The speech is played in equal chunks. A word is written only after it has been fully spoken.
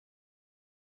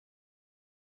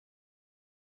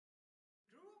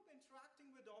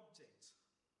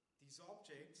These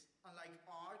objects, unlike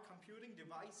our computing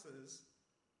devices,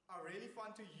 are really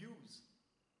fun to use.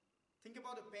 Think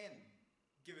about a pen.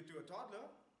 Give it to a toddler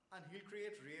and he'll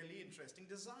create really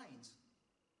interesting designs.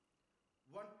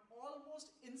 One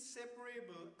almost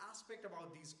inseparable aspect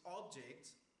about these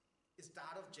objects is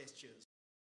that of gestures.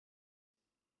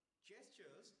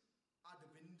 Gestures are the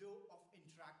window of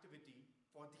interactivity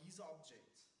for these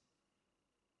objects.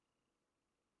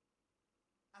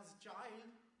 As a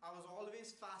child, I was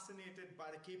always fascinated by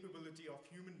the capability of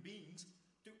human beings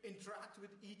to interact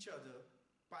with each other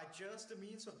by just the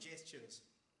means of gestures,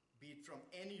 be it from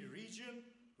any region,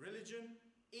 religion,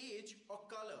 age, or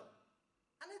color.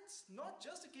 And it's not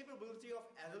just a capability of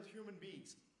adult human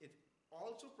beings, it's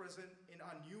also present in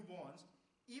our newborns,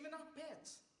 even our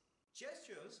pets.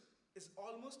 Gestures is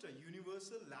almost a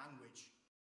universal language.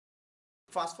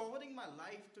 Fast forwarding my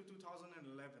life to 2011,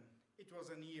 it was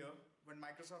a year when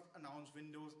Microsoft announced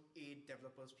Windows 8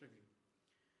 Developers Preview.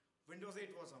 Windows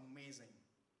 8 was amazing.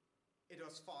 It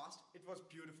was fast, it was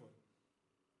beautiful.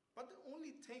 But the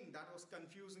only thing that was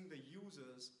confusing the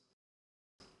users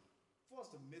was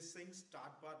the missing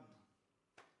start button.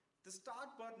 The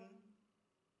start button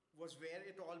was where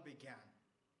it all began.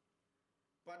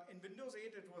 But in Windows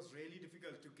 8, it was really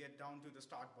difficult to get down to the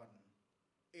start button.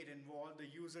 It involved the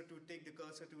user to take the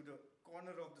cursor to the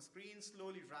corner of the screen,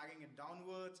 slowly dragging it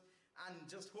downwards, and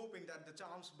just hoping that the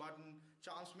charms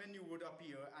menu would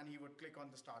appear and he would click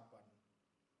on the start button.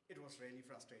 It was really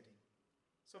frustrating.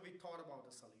 So we thought about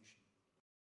a solution.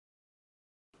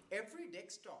 Every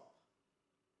desktop,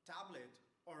 tablet,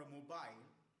 or a mobile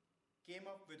came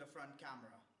up with a front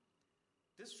camera.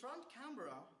 This front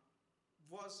camera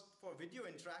was for video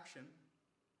interaction,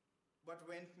 but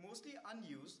went mostly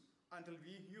unused until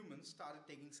we humans started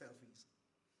taking selfies.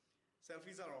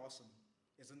 Selfies are awesome,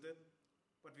 isn't it?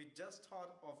 But we just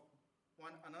thought of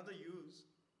another use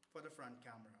for the front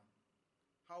camera.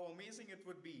 How amazing it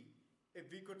would be if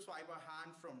we could swipe our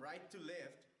hand from right to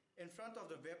left in front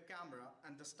of the web camera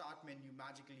and the start menu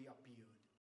magically appeared.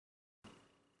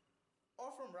 Or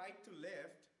from right to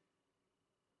left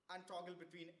and toggle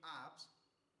between apps,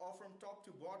 or from top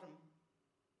to bottom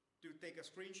to take a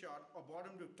screenshot, or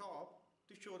bottom to top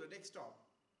to show the desktop.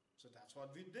 So that's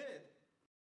what we did.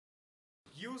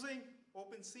 Using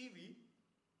OpenCV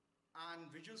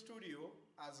and Visual Studio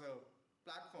as a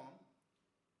platform,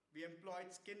 we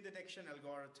employed skin detection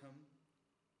algorithm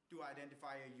to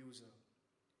identify a user.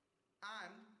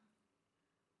 And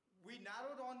we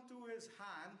narrowed onto his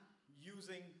hand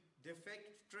using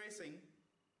defect tracing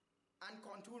and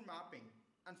contour mapping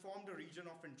and formed a region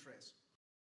of interest.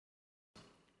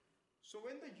 So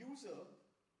when the user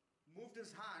moved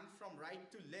his hand from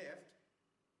right to left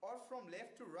or from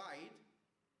left to right,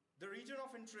 the region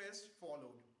of interest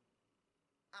followed.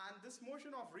 And this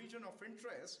motion of region of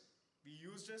interest, we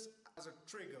used this as a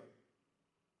trigger.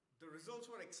 The results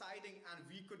were exciting and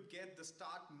we could get the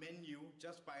start menu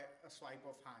just by a swipe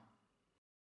of hand.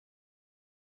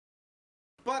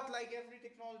 But like every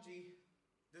technology,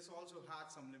 this also had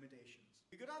some limitations.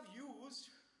 We could have used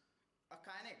a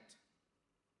Kinect.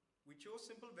 We chose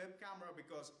simple web camera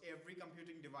because every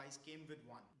computing device came with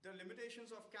one. The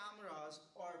limitations of cameras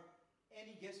or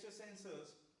any gesture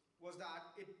sensors was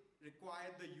that it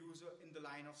required the user in the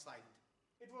line of sight.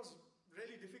 It was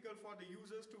really difficult for the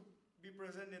users to be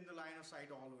present in the line of sight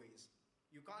always.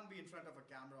 You can't be in front of a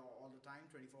camera all the time,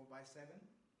 24/7.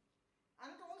 And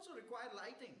it also required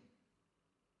lighting.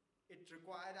 It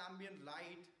required ambient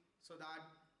light so that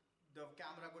the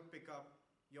camera could pick up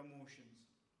your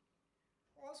motions.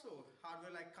 Also,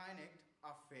 hardware like Kinect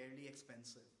are fairly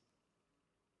expensive.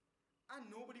 And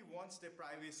nobody wants their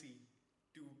privacy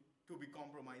to be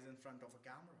compromised in front of a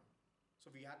camera.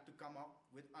 So we had to come up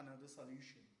with another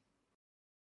solution.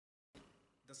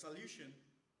 The solution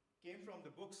came from the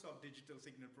books of digital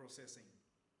signal processing.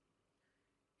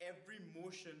 Every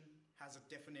motion has a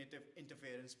definitive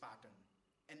interference pattern,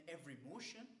 and every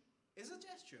motion is a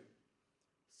gesture.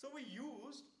 So we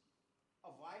used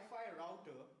a Wi-Fi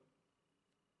router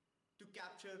to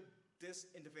capture this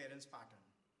interference pattern.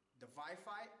 The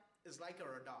Wi-Fi is like a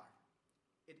radar.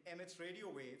 It emits radio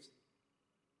waves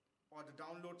or the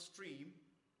download stream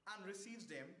and receives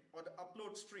them, or the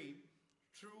upload stream,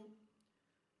 through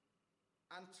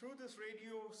this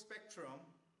radio spectrum.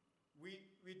 We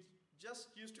just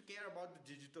used to care about the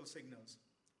digital signals,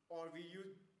 or we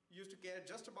used to care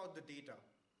just about the data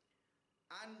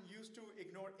and used to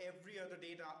ignore every other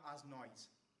data as noise.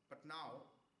 But now,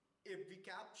 if we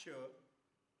capture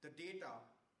the data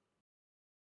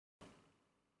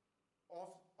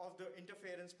of the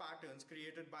interference patterns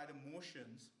created by the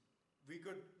motions, we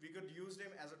could use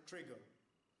them as a trigger.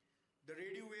 The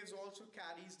radio waves also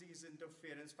carries these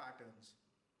interference patterns.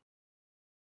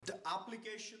 The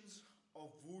applications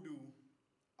of VooDoo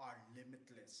are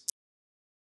limitless.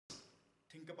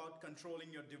 Think about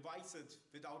controlling your devices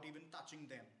without even touching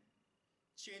them.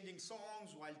 Changing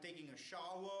songs while taking a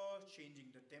shower, changing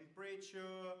the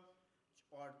temperature,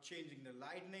 or changing the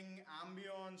lighting,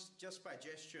 ambience just by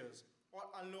gestures, or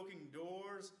unlocking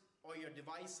doors or your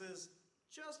devices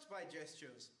just by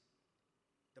gestures.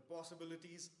 The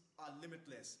possibilities are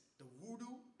limitless. The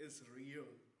VooDoo is real.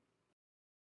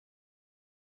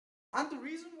 And the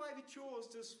reason why we chose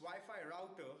this Wi-Fi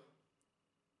router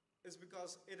is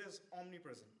because it is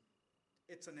omnipresent.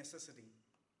 It's a necessity.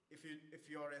 If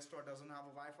your restaurant doesn't have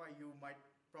a Wi-Fi, you might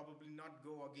probably not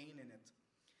go again in it.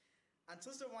 And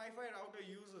since the Wi-Fi router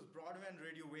uses broadband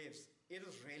radio waves, it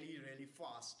is really, really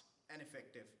fast and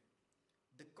effective.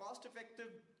 The cost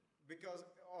effective because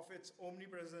of its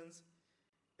omnipresence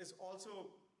is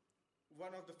also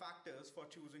one of the factors for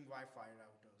choosing Wi-Fi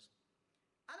routers.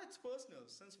 And it's personal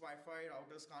since Wi-Fi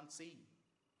routers can't see.